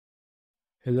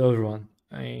Hello everyone.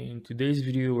 In today's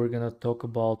video, we're gonna talk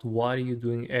about why you're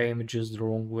doing AI images the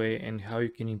wrong way and how you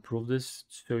can improve this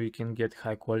so you can get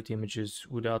high quality images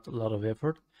without a lot of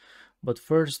effort. But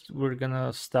first, we're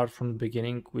gonna start from the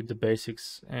beginning with the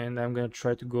basics, and I'm gonna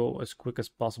try to go as quick as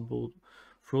possible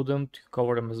through them to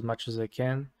cover them as much as I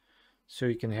can so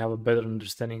you can have a better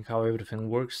understanding how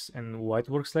everything works and why it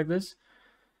works like this.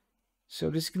 So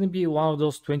this is gonna be one of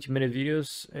those 20-minute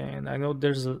videos, and I know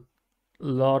there's a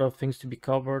lot of things to be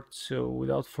covered, so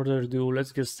without further ado,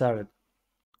 let's get started.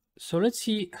 So let's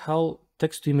see how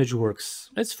text to image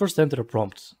works. Let's first enter a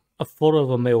prompt, a photo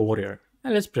of a male warrior,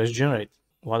 and let's press generate.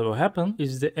 What will happen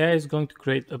is the AI is going to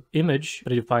create an image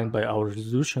predefined by our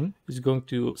resolution. It's going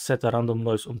to set a random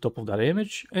noise on top of that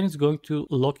image, and it's going to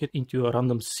lock it into a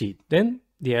random seed. Then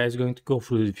the AI is going to go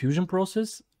through the diffusion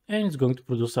process, and it's going to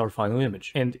produce our final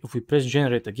image. And if we press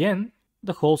generate again,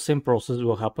 the whole same process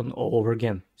will happen all over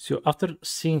again. So after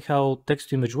seeing how text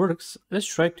to image works, let's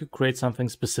try to create something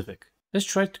specific. Let's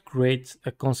try to create a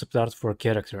concept art for a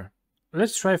character.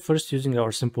 Let's try first using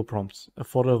our simple prompt, a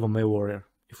photo of a male warrior.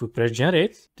 If we press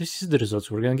generate, this is the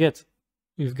results we're gonna get.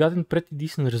 We've gotten pretty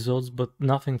decent results, but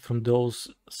nothing from those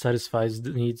satisfies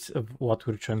the needs of what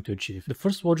we're trying to achieve. The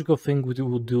first logical thing we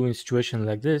will do in a situation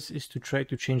like this is to try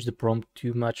to change the prompt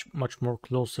to much more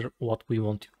closer what we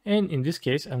want to. And in this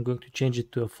case, I'm going to change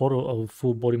it to a photo of a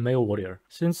full body male warrior,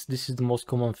 since this is the most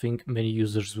common thing many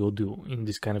users will do in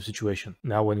this kind of situation.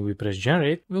 Now when we press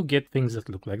generate, we'll get things that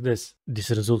look like this.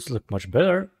 These results look much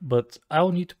better, but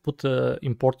I'll need to put an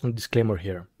important disclaimer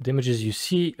here. The images you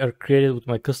see are created with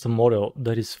my custom model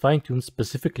that is fine-tuned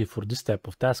specifically for this type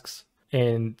of tasks.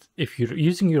 And if you're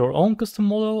using your own custom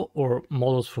model or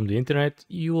models from the internet,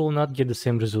 you will not get the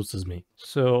same results as me.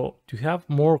 So to have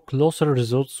more closer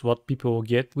results what people will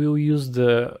get, we will use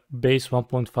the base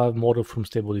 1.5 model from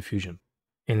Stable Diffusion.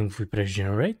 And if we press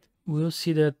generate, we'll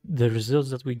see that the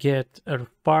results that we get are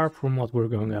far from what we're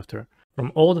going after.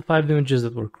 From all the 5 images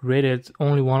that were created,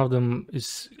 only one of them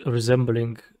is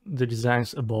resembling the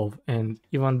designs above, and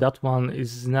even that one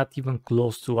is not even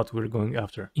close to what we're going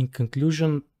after. In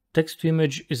conclusion, text to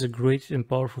image is a great and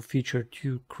powerful feature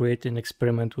to create and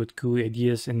experiment with cool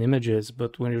ideas and images,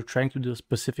 but when you're trying to do a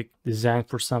specific design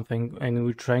for something and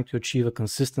we're trying to achieve a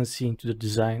consistency into the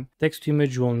design, text to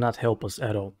image will not help us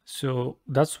at all. So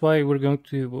that's why we're going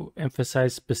to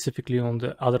emphasize specifically on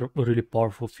the other really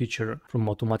powerful feature from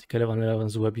Automatic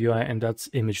 1111's web UI, and that's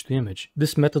image to image.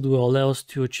 This method will allow us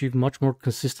to achieve much more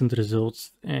consistent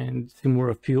results and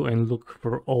similar feel and look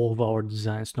for all of our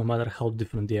designs, no matter how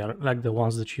different they are, like the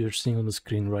ones that you're seeing on the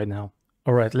screen right now.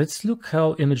 Alright, let's look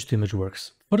how image to image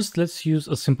works. First, let's use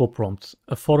a simple prompt,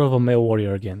 a photo of a male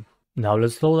warrior again. Now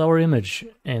let's load our image,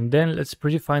 and then let's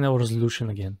predefine our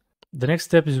resolution again. The next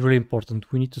step is really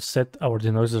important. We need to set our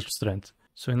denoiser strength.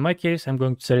 So in my case, I'm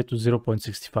going to set it to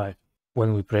 0.65.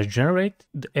 When we press generate,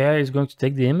 the AI is going to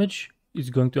take the image,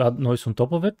 it's going to add noise on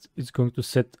top of it, it's going to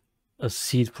set a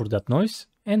seed for that noise,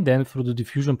 and then through the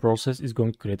diffusion process is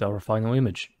going to create our final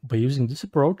image. By using this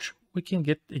approach, we can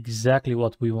get exactly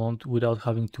what we want without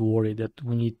having to worry that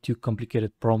we need too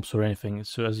complicated prompts or anything.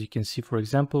 So as you can see, for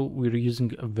example, we're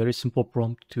using a very simple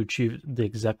prompt to achieve the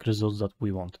exact results that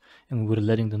we want. And we're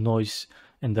letting the noise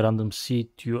and the random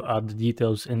seed to add the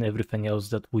details and everything else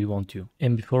that we want to.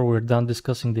 And before we're done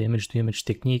discussing the image to image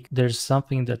technique, there's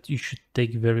something that you should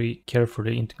take very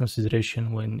carefully into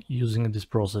consideration when using this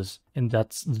process, and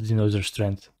that's the denoiser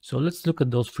strength. So let's look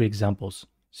at those 3 examples.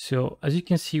 So as you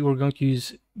can see, we're going to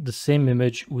use the same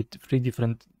image with 3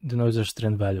 different denoiser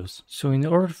strength values. So in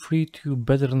order for you to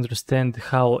better understand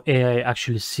how AI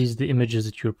actually sees the images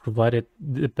that you're provided,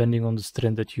 depending on the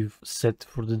strength that you've set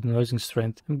for the denoising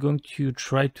strength, I'm going to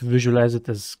try to visualize it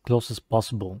as close as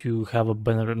possible to have a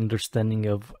better understanding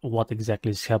of what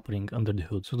exactly is happening under the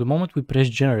hood. So the moment we press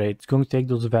generate, it's going to take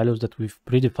those values that we've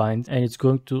predefined and it's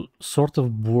going to sort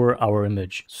of blur our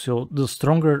image. So the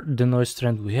stronger the noise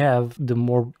strength we have, the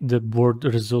more the blurred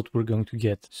result we're going to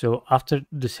get. So after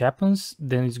this happens,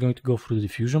 then it's going to go through the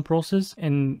diffusion process,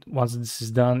 and once this is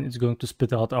done, it's going to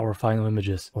spit out our final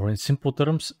images. Or in simple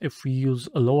terms, if we use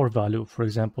a lower value, for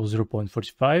example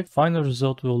 0.45, final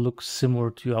result will look similar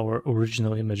to our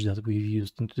original image that we've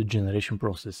used into the generation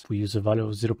process. If we use a value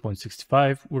of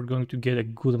 0.65, we're going to get a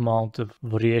good amount of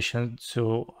variation,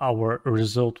 so our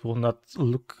result will not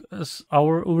look as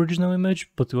our original image,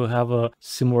 but will have a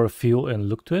similar feel and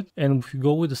look to it. And if you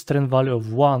go with a strength value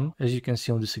of 1, as you can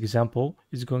see on this example,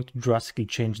 is going to drastically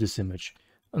change this image.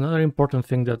 Another important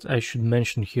thing that I should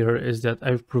mention here is that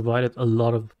I've provided a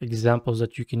lot of examples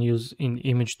that you can use in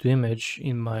image to image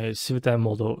in my Civitai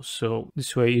model. So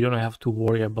this way you don't have to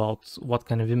worry about what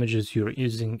kind of images you're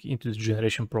using into the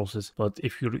generation process. But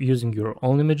if you're using your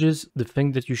own images, the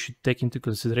thing that you should take into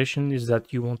consideration is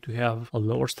that you want to have a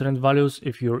lower strength values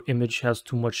if your image has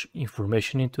too much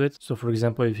information into it. So for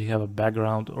example, if you have a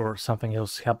background or something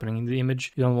else happening in the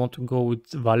image, you don't want to go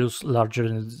with values larger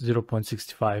than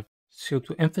 0.65. So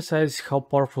to emphasize how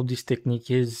powerful this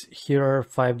technique is, here are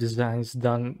 5 designs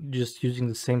done just using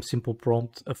the same simple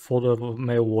prompt, a photo of a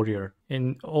male warrior.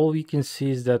 And all you can see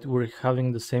is that we're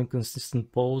having the same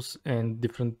consistent pose and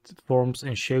different forms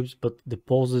and shapes, but the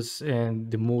poses and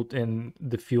the mood and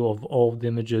the feel of all of the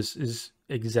images is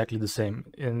exactly the same.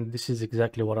 And this is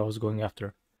exactly what I was going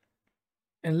after.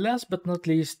 And last but not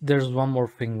least, there's one more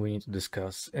thing we need to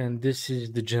discuss, and this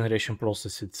is the generation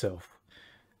process itself.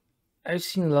 I've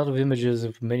seen a lot of images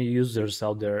of many users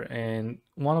out there, and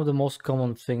one of the most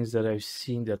common things that I've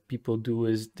seen that people do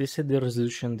is they set the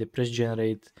resolution, they press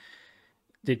generate,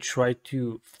 they try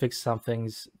to fix some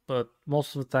things, but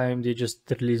most of the time they just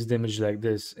release the image like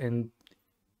this. And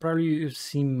probably you've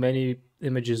seen many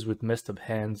images with messed up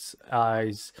hands,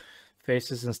 eyes,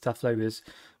 faces, and stuff like this.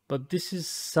 But this is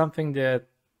something that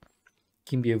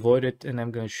can be avoided, and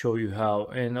I'm going to show you how.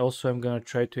 And also I'm going to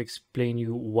try to explain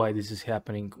you why this is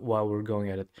happening while we're going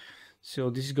at it.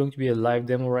 So this is going to be a live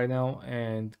demo right now,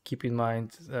 and keep in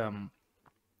mind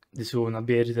this will not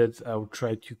be edited. I will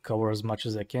try to cover as much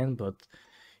as I can, but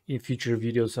in future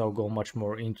videos I'll go much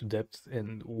more into depth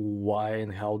and why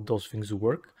and how those things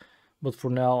work. But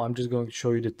for now I'm just going to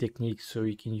show you the technique so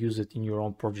you can use it in your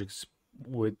own projects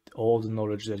with all the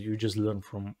knowledge that you just learned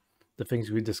from the things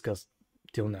we discussed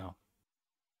till now.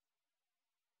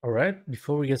 All right,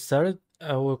 before we get started,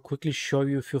 I will quickly show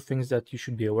you a few things that you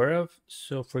should be aware of.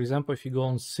 So for example, if you go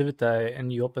on Civitai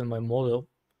and you open my model,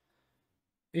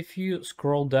 if you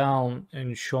scroll down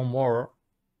and show more,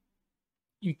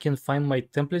 you can find my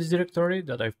templates directory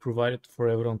that I've provided for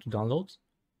everyone to download.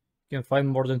 You can find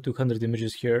more than 200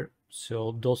 images here.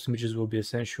 So those images will be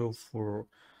essential for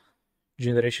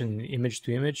generation image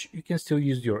to image. You can still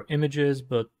use your images,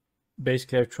 but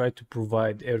basically I've tried to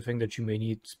provide everything that you may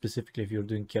need, specifically if you're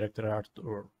doing character art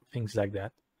or things like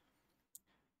that.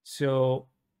 So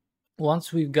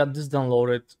once we've got this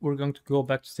downloaded, we're going to go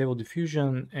back to Stable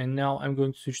Diffusion, and now I'm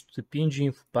going to switch to the PNG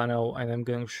info panel, and I'm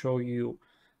going to show you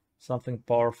something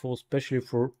powerful, especially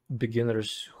for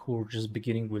beginners who are just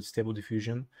beginning with Stable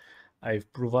Diffusion.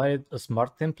 I've provided a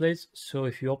smart templates, so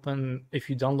if you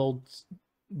download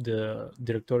the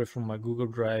directory from my Google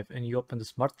Drive and you open the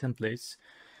smart templates,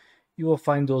 you will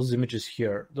find those images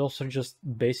here. Those are just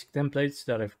basic templates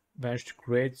that I've managed to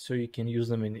create so you can use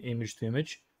them in image to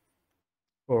image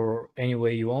or any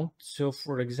way you want. So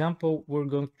for example, we're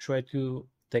going to try to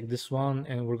take this one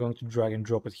and we're going to drag and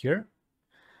drop it here.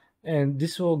 And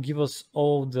this will give us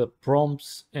all the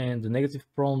prompts and the negative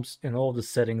prompts and all the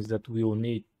settings that we will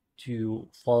need to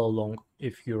follow along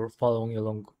if you're following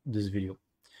along this video.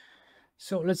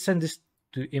 So let's send this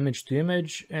to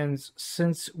image, and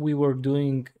since we were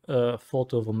doing a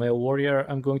photo of a male warrior,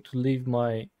 I'm going to leave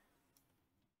my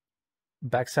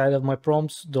backside of my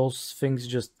prompts. Those things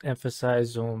just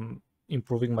emphasize on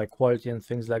improving my quality and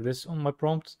things like this on my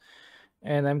prompts.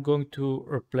 And I'm going to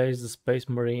replace the Space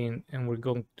Marine, and we're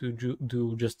going to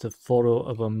do just a photo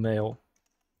of a male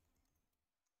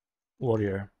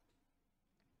warrior.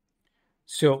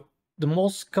 So the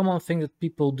most common thing that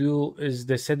people do is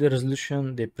they set the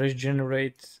resolution, they press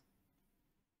generate,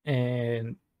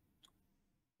 and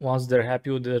once they're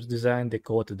happy with their design, they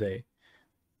call it a day.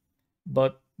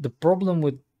 But the problem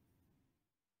with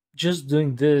just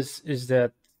doing this is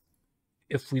that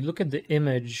if we look at the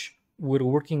image, we're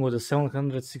working with a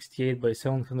 768 by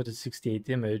 768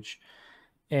 image.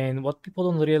 And what people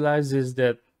don't realize is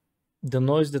that the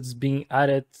noise that's being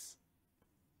added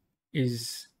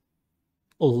is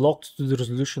locked to the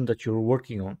resolution that you're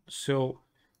working on. So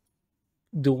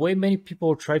the way many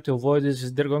people try to avoid this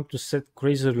is they're going to set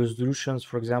crazy resolutions.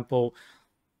 For example,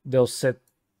 they'll set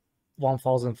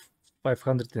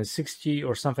 1560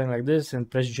 or something like this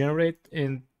and press generate.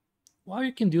 And while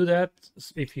you can do that,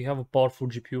 if you have a powerful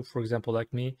GPU, for example,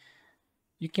 like me,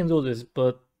 you can do this,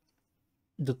 but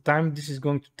the time this is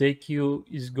going to take you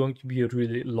is going to be a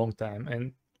really long time.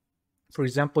 And for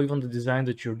example, even the design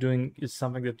that you're doing is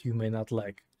something that you may not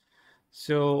like.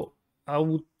 So I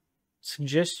would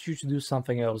suggest you to do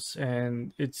something else,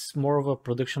 and it's more of a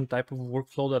production type of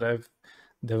workflow that I've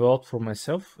developed for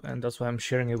myself, and that's why I'm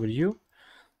sharing it with you.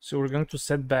 So we're going to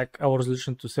set back our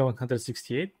resolution to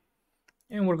 768,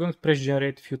 and we're going to press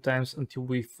generate a few times until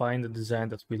we find the design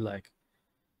that we like.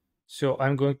 So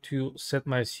I'm going to set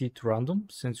my seed to random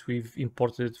since we've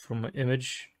imported it from an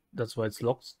image. That's why it's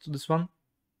locked to this one.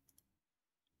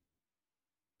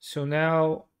 So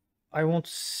now I want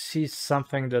to see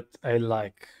something that I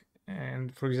like.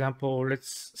 And for example,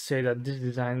 let's say that this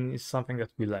design is something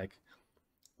that we like.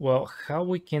 Well, how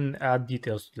we can add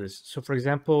details to this? So for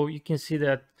example, you can see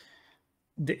that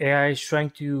the AI is trying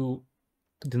to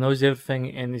denoise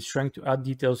everything and it's trying to add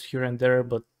details here and there,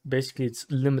 but basically it's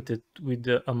limited with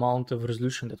the amount of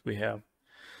resolution that we have.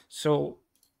 So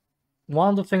one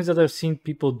of the things that I've seen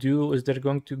people do is they're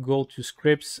going to go to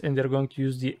scripts and they're going to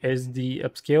use the SD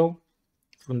upscale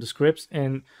from the scripts.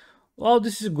 And well,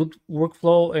 this is a good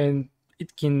workflow and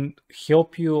it can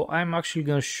help you. I'm actually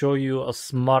going to show you a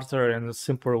smarter and a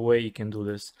simpler way you can do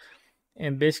this.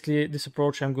 And basically this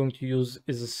approach I'm going to use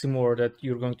is a similar that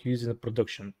you're going to use in a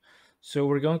production. So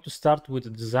we're going to start with the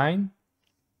design,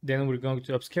 then we're going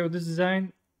to upscale this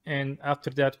design, and after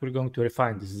that we're going to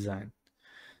refine this design.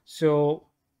 So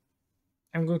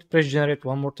I'm going to press generate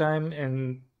one more time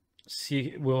and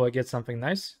see will I get something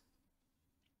nice.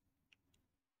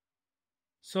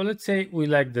 So let's say we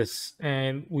like this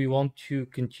and we want to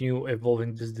continue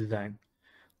evolving this design.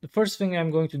 The first thing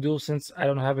I'm going to do, since I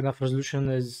don't have enough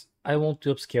resolution, is I want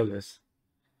to upscale this.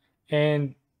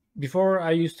 And before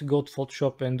I used to go to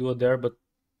Photoshop and do it there, but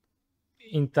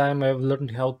in time I've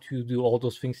learned how to do all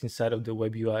those things inside of the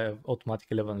web UI of Automatic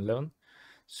 1111.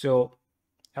 So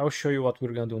I'll show you what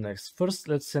we're going to do next. First,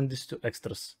 let's send this to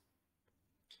extras.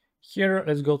 Here,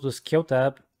 let's go to the scale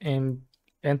tab and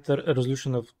enter a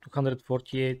resolution of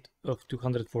 248 of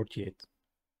 248.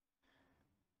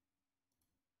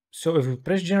 So if we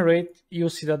press generate, you'll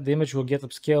see that the image will get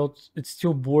upscaled. It's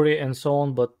still blurry and so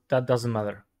on, but that doesn't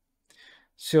matter.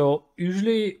 So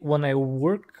usually when I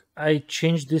work, I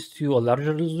change this to a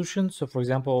larger resolution. So for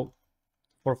example,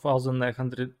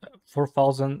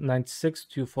 4096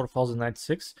 to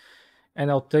 4096, and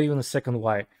I'll tell you in a second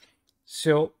why.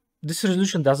 So this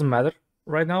resolution doesn't matter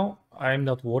right now. I'm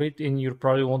not worried, and you're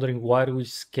probably wondering why are we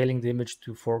scaling the image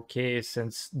to 4K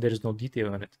since there's no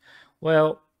detail in it.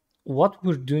 Well, what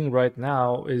we're doing right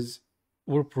now is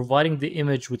we're providing the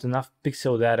image with enough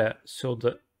pixel data so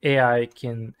the AI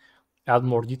can add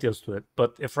more details to it.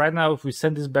 But if right now, if we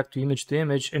send this back to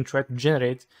image and try to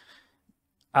generate,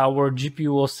 our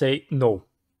GPU will say no,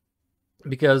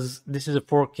 because this is a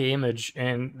 4K image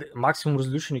and the maximum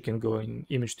resolution you can go in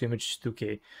image to image is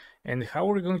 2K. And how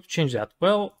are we going to change that?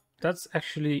 Well, that's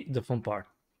actually the fun part.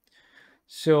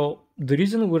 So the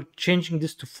reason we're changing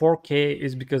this to 4K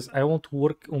is because I want to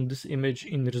work on this image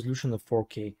in the resolution of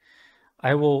 4K.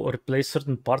 I will replace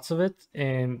certain parts of it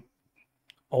and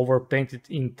overpaint it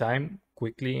in time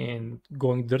quickly and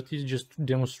going dirty just to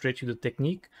demonstrate you the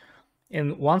technique.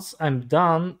 And once I'm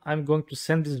done, I'm going to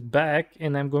send this back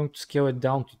and I'm going to scale it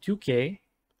down to 2K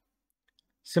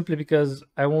simply because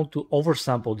I want to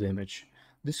oversample the image.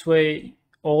 This way,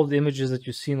 all the images that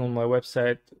you've seen on my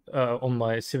website, on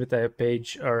my Civitai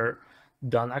page are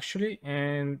done actually,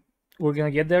 and we're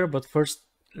gonna get there, but first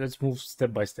let's move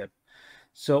step by step.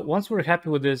 So once we're happy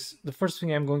with this, the first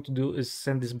thing I'm going to do is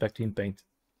send this back to InPaint.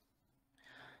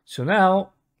 So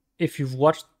now, if you've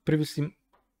watched previously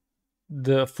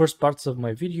the first parts of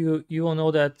my video, you will know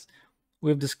that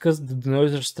we've discussed the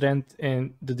denoiser strength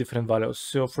and the different values.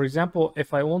 So for example,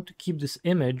 if I want to keep this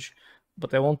image,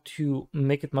 but I want to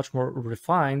make it much more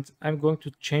refined, I'm going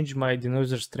to change my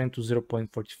denoiser strength to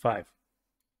 0.45.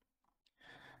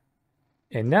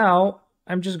 And now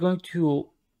I'm just going to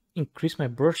increase my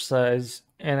brush size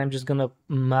and I'm just gonna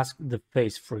mask the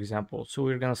face, for example. So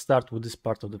we're gonna start with this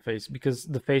part of the face because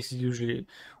the face is usually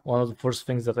one of the first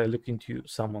things that I look into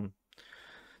someone.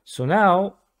 So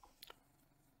now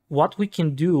what we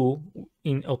can do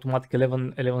in Automatic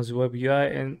 11's web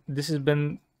UI, and this has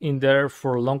been in there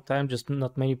for a long time, just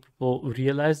not many people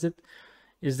realized it,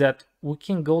 is that we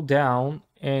can go down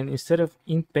and instead of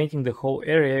painting the whole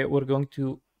area, we're going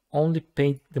to only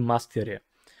paint the masked area.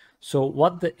 So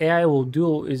what the AI will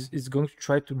do is it's going to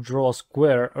try to draw a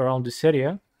square around this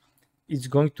area. It's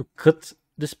going to cut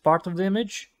this part of the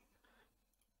image.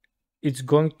 It's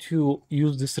going to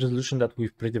use this resolution that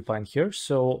we've predefined here.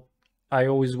 So I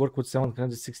always work with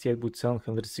 768 with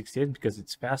 768 because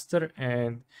it's faster,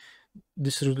 and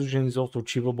this resolution is also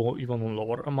achievable even on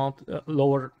lower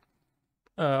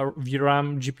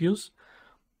VRAM GPUs.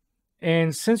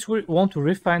 And since we want to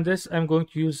refine this, I'm going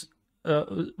to use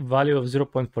a value of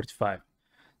 0.45.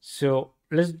 So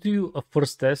let's do a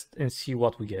first test and see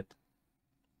what we get.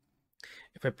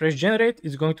 If I press generate,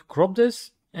 it's going to crop this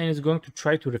and it's going to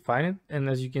try to refine it. And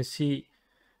as you can see,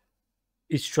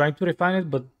 it's trying to refine it,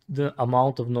 but the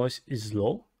amount of noise is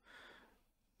low.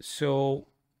 So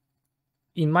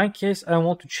in my case, I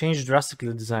want to change drastically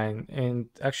the design and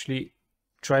actually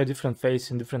try a different face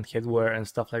and different headwear and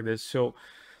stuff like this. So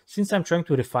since I'm trying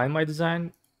to refine my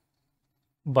design,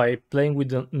 by playing with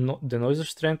the noiser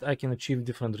strength, I can achieve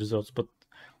different results. But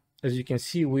as you can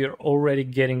see, we are already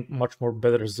getting much more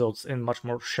better results and much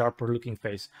more sharper looking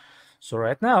face. So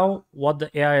right now, what the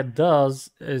AI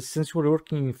does is, since we're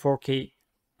working in 4K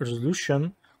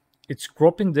resolution, it's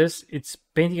cropping this, it's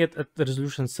painting it at the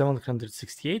resolution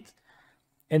 768,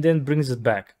 and then brings it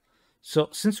back. So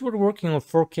since we're working on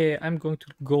 4K, I'm going to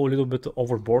go a little bit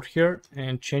overboard here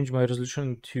and change my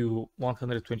resolution to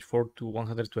 124 to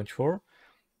 124.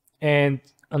 And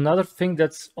another thing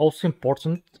that's also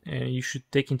important and you should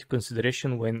take into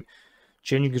consideration when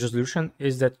changing resolution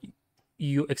is that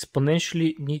you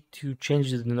exponentially need to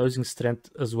change the denoising strength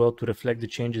as well to reflect the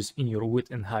changes in your width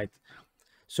and height.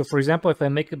 So for example, if I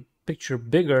make a picture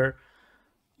bigger,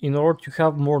 in order to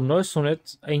have more noise on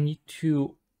it, I need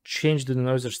to change the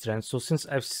denoiser strength. So since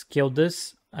I've scaled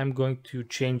this, I'm going to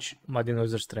change my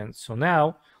denoiser strength. So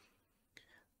now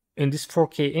in this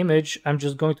 4K image, I'm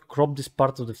just going to crop this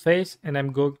part of the face and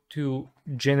I'm going to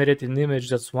generate an image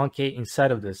that's 1K inside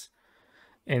of this.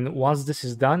 And once this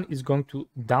is done, it's going to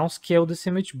downscale this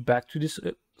image back to this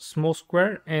small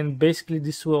square, and basically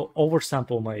this will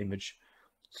oversample my image.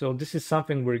 So this is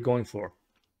something we're going for.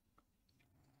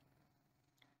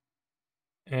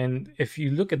 And if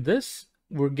you look at this,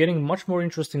 we're getting much more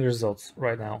interesting results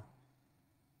right now.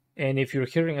 And if you're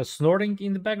hearing a snoring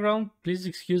in the background, please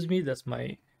excuse me, that's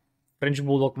my French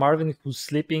Bulldog Marvin, who's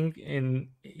sleeping and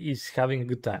is having a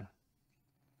good time.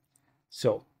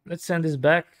 So let's send this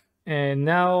back. And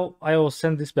now I will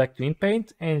send this back to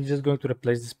InPaint and it's just going to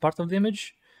replace this part of the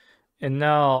image. And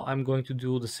now I'm going to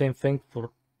do the same thing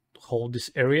for whole this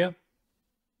area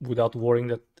without worrying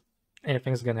that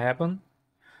anything's gonna happen.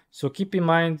 So keep in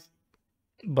mind,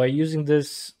 by using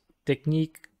this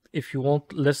technique, if you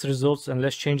want less results and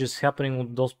less changes happening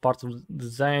with those parts of the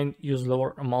design, use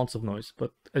lower amounts of noise.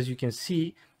 But as you can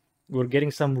see, we're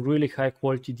getting some really high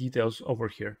quality details over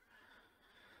here.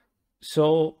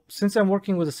 So since I'm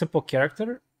working with a simple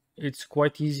character, it's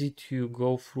quite easy to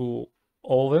go through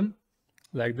all of them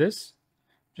like this.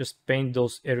 Just paint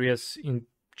those areas in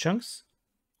chunks.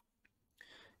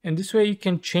 And this way you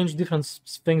can change different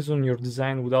things on your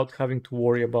design without having to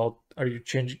worry about are you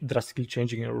drastically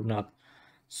changing it or not.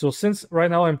 So since right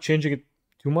now I'm changing it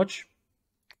too much,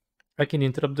 I can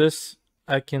interrupt this.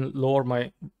 I can lower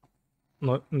my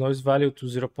noise value to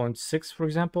 0.6, for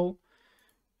example.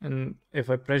 And if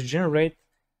I press generate,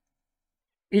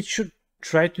 it should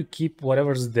try to keep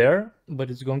whatever's there, but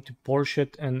it's going to polish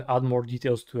it and add more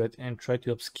details to it and try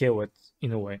to upscale it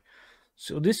in a way.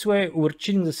 So this way we're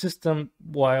cheating the system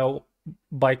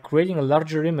by creating a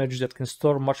larger image that can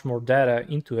store much more data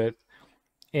into it,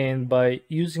 and by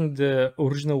using the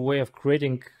original way of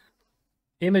creating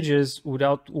images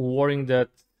without worrying that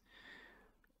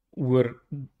we're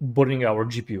burning our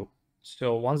GPU.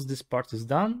 So once this part is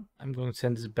done, I'm going to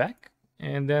send this back,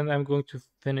 and then I'm going to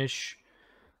finish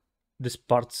this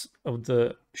parts of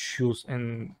the shoes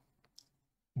and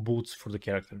boots for the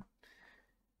character.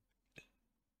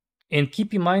 And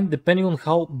keep in mind, depending on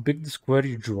how big the square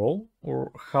you draw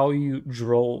or how you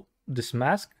draw this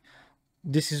mask,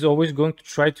 this is always going to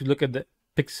try to look at the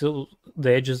pixel,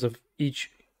 the edges of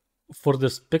each for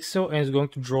this pixel, and it's going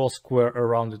to draw a square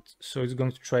around it. So it's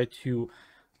going to try to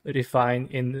refine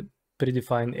and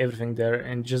predefine everything there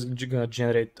and just gonna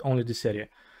generate only this area.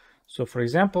 So for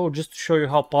example, just to show you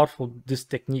how powerful this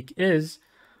technique is,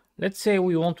 let's say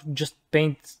we want to just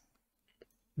paint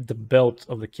the belt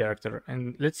of the character,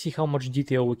 and let's see how much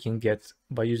detail we can get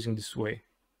by using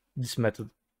this method.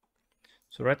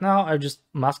 So right now I just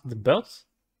masked the belt,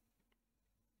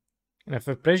 and if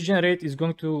I press generate, it's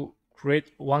going to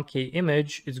create 1K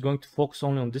image. It's going to focus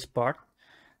only on this part,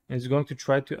 and it's going to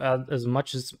try to add as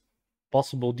much as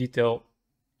possible detail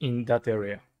in that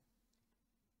area.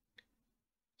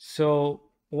 So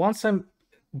once I'm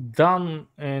done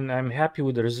and I'm happy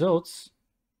with the results,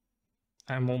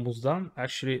 I'm almost done.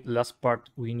 Actually, last part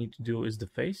we need to do is the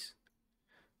face.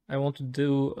 I want to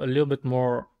do a little bit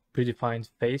more predefined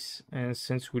face, and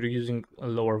since we're using a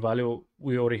lower value,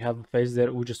 we already have a face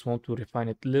there. We just want to refine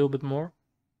it a little bit more.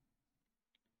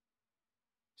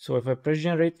 So if I press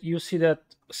generate, you see that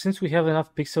since we have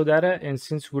enough pixel data and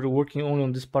since we're working only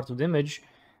on this part of the image,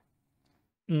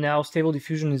 now Stable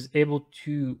Diffusion is able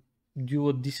to do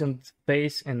a decent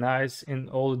face and eyes and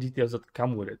all the details that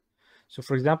come with it. So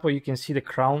for example, you can see the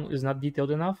crown is not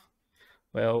detailed enough.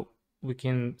 Well, we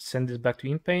can send this back to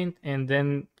InPaint, and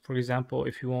then, for example,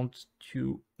 if you want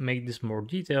to make this more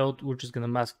detailed, we're just gonna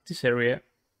mask this area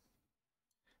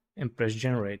and press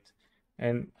generate.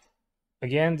 And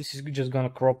again, this is just gonna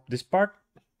crop this part.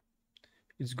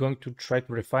 It's going to try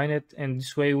to refine it, and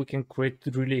this way we can create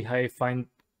really high fine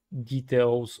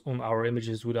details on our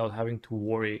images without having to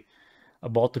worry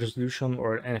about the resolution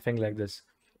or anything like this.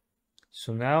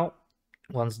 So now,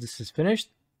 once this is finished,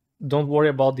 don't worry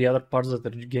about the other parts that are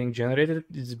getting generated.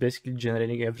 It's basically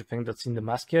generating everything that's in the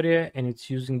mask area, and it's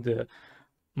using the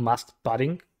mask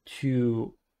padding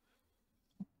to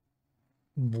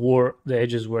blur the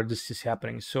edges where this is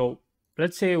happening. So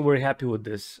let's say we're happy with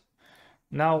this.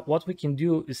 Now what we can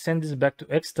do is send this back to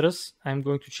extras. I'm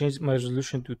going to change my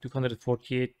resolution to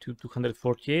 248 to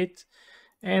 248,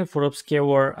 and for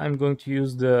upscaler I'm going to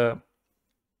use the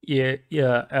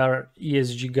our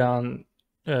ESG-GAN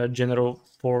General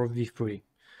 4v3.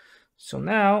 So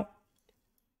now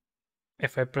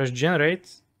if I press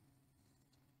generate,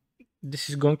 this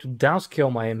is going to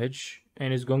downscale my image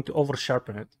and it's going to over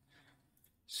sharpen it.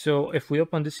 So if we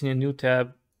open this in a new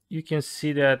tab, you can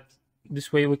see that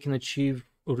this way we can achieve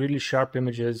really sharp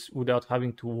images without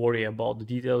having to worry about the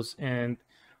details, and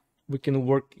we can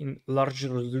work in larger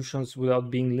resolutions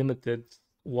without being limited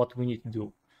what we need to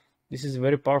do. This is a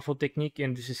very powerful technique,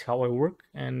 and this is how I work,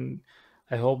 and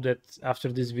I hope that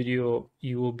after this video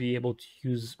you will be able to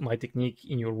use my technique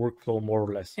in your workflow more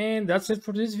or less. And that's it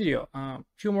for this video. A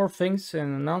few more things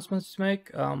and announcements to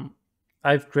make.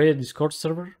 I've created a Discord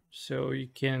server, so you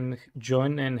can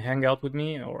join and hang out with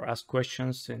me or ask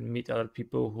questions and meet other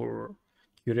people who are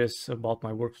curious about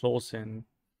my workflows and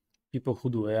people who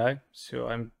do AI. So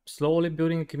I'm slowly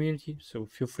building a community, so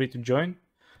feel free to join.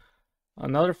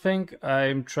 Another thing,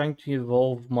 I'm trying to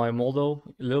evolve my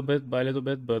model a little bit by little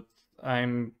bit, but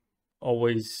I'm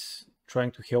always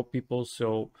trying to help people.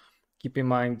 So keep in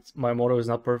mind, my model is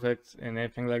not perfect and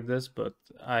anything like this, but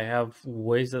I have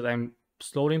ways that I'm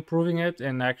slowly improving it,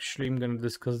 and actually I'm going to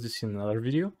discuss this in another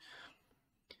video.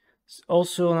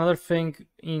 Also, another thing,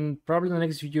 in probably the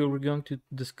next video we're going to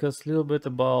discuss a little bit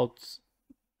about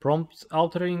prompt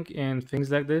altering and things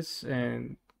like this,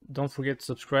 and don't forget to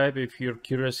subscribe if you're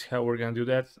curious how we're going to do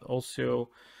that. Also,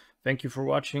 thank you for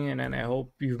watching, and I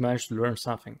hope you've managed to learn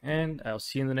something, and I'll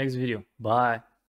see you in the next video. Bye.